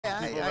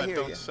people that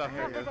don't suck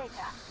at you.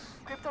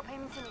 Crypto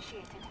payments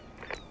initiated.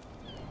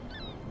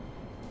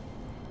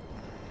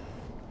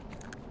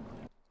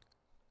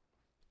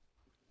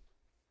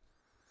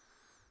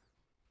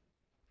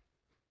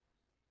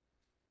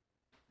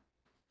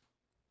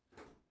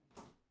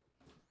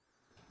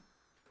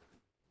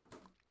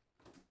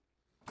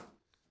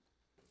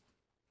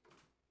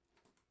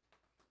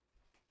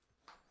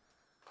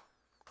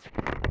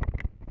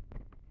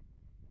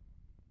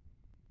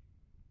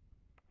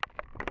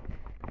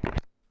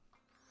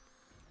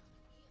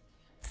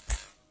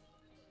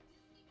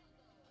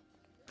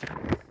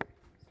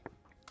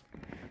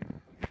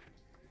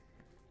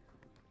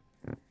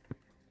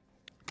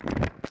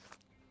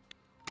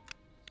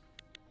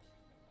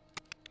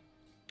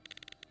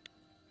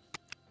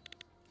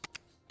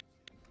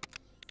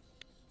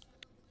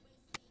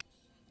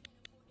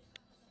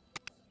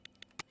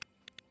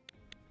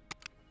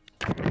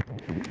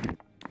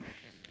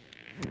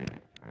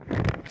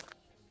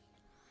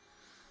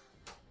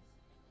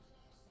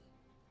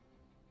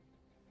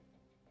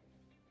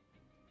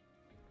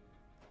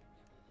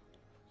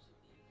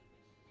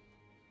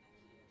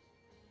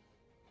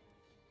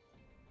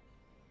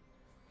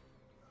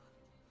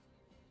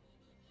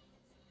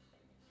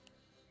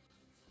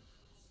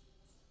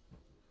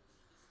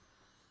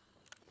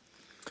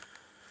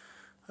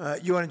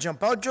 You want to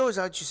jump out, Joe? Is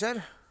that what you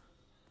said?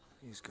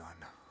 He's gone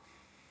now.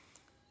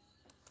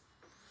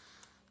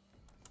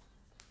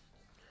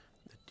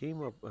 The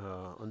team of,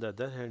 on the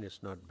other hand, is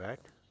not bad.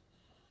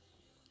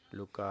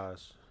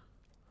 Lucas.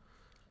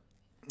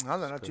 No,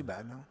 they're not too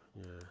bad, no.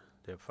 Yeah,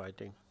 they're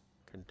fighting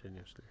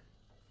continuously.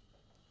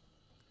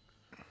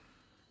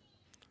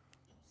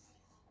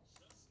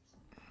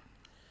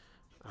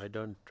 I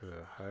don't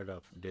heard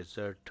of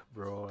Desert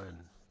Bro and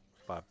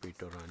Papi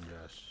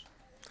Toranjas.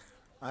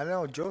 I don't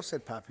know. Joe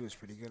said Papi was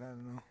pretty good. I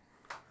don't know.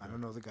 I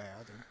don't know the guy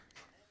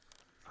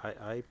either.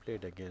 I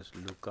played against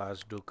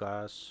Lucas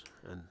Dukas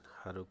and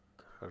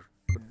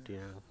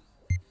Harukutian.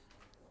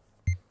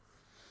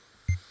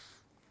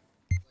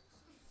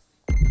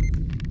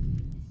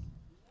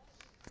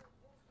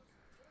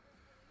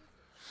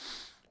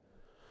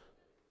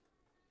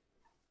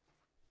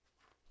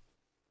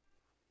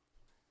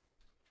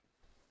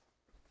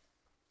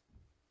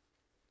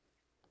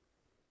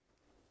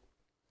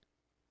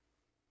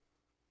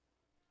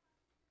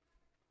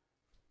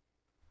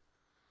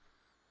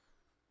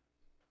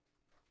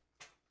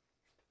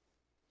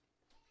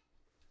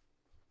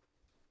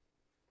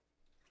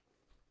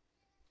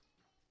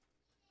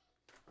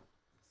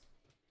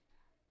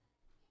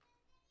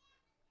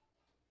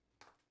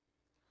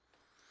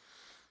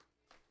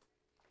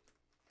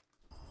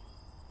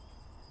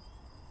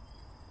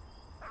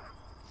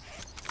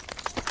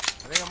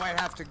 I think I might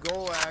have to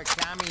go,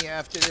 Cammy,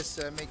 after this,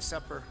 make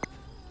supper.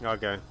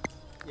 Okay.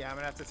 Yeah, I'm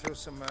gonna have to throw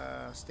some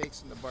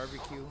steaks in the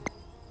barbecue.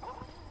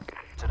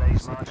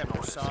 Today's some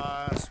pepper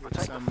sauce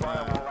with some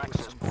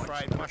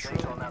fried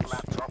mushrooms. On that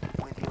laptop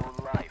with your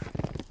life.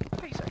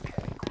 Piece of cake,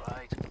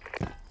 right?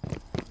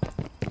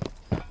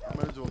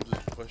 Might as well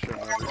just push him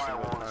every single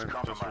time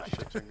just for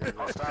shits and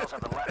giggles. Hostiles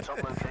have the laptop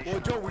location. Well,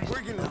 Joe, we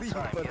were gonna leave,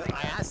 but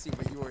I asked you,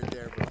 but you weren't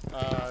there, bro.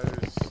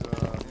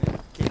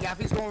 Okay,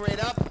 Gaffy's going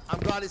right up. I'm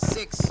God is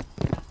 6.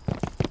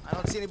 I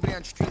don't see anybody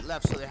on street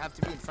left, so they have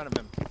to be in front of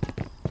him.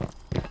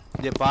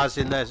 They pass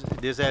in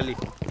this alley.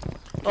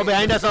 Oh,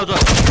 behind us also.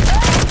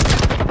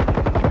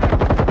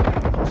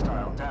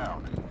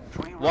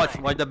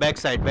 Watch the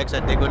backside.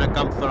 They're gonna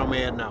come from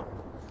here now.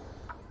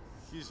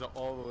 He's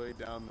all the way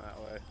down that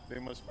way. They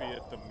must be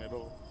at the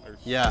middle or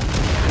something. Yeah.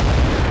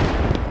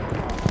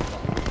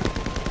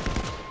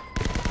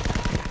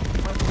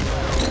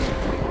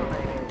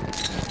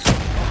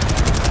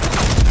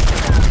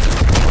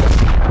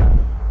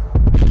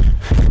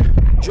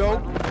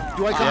 Joe,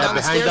 do I come down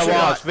the behind stairs the or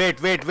walls.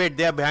 not? Wait.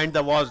 They're behind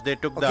the walls. They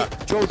took the.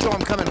 Joe,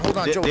 I'm coming. Hold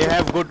on, Joe. They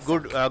have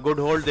good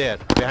hold there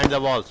behind the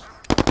walls.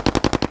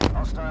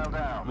 Hostile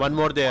down. One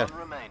more there. One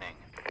remaining.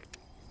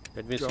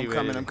 Let me Joe, see.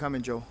 I'm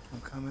coming, Joe.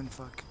 I'm coming.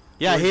 Fuck.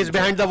 Yeah, he's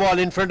behind the wall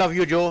in front of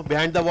you, Joe.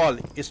 Behind the wall,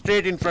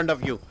 straight in front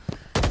of you.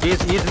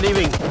 He's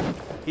leaving.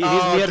 He's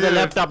near the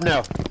laptop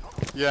now.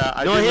 Yeah,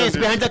 I No, he's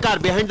behind the car.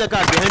 Behind the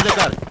car.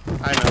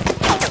 I know.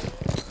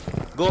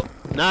 Go.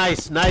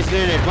 Nice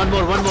grenade. One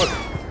more.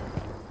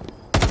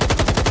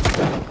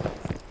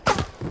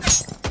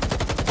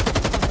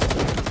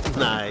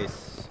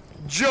 Nice.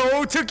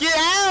 Joe took it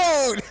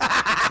out!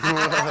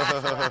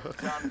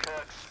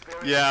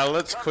 Yeah,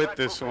 let's quit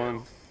this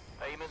one.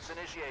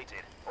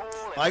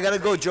 I gotta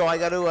go, Joe. I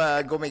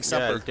gotta go make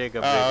supper. Yeah, I'll take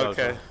a break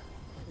okay. also.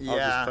 Yeah. I'll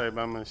just play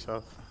by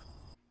myself.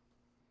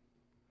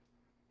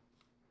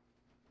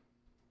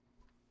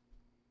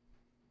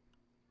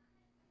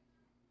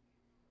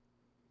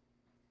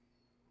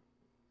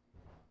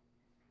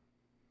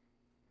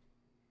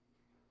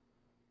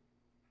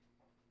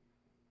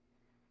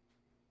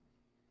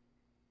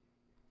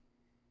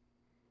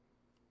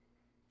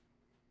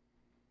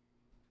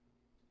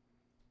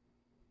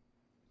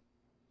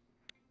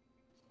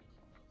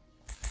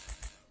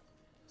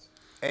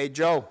 Hey,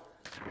 Joe.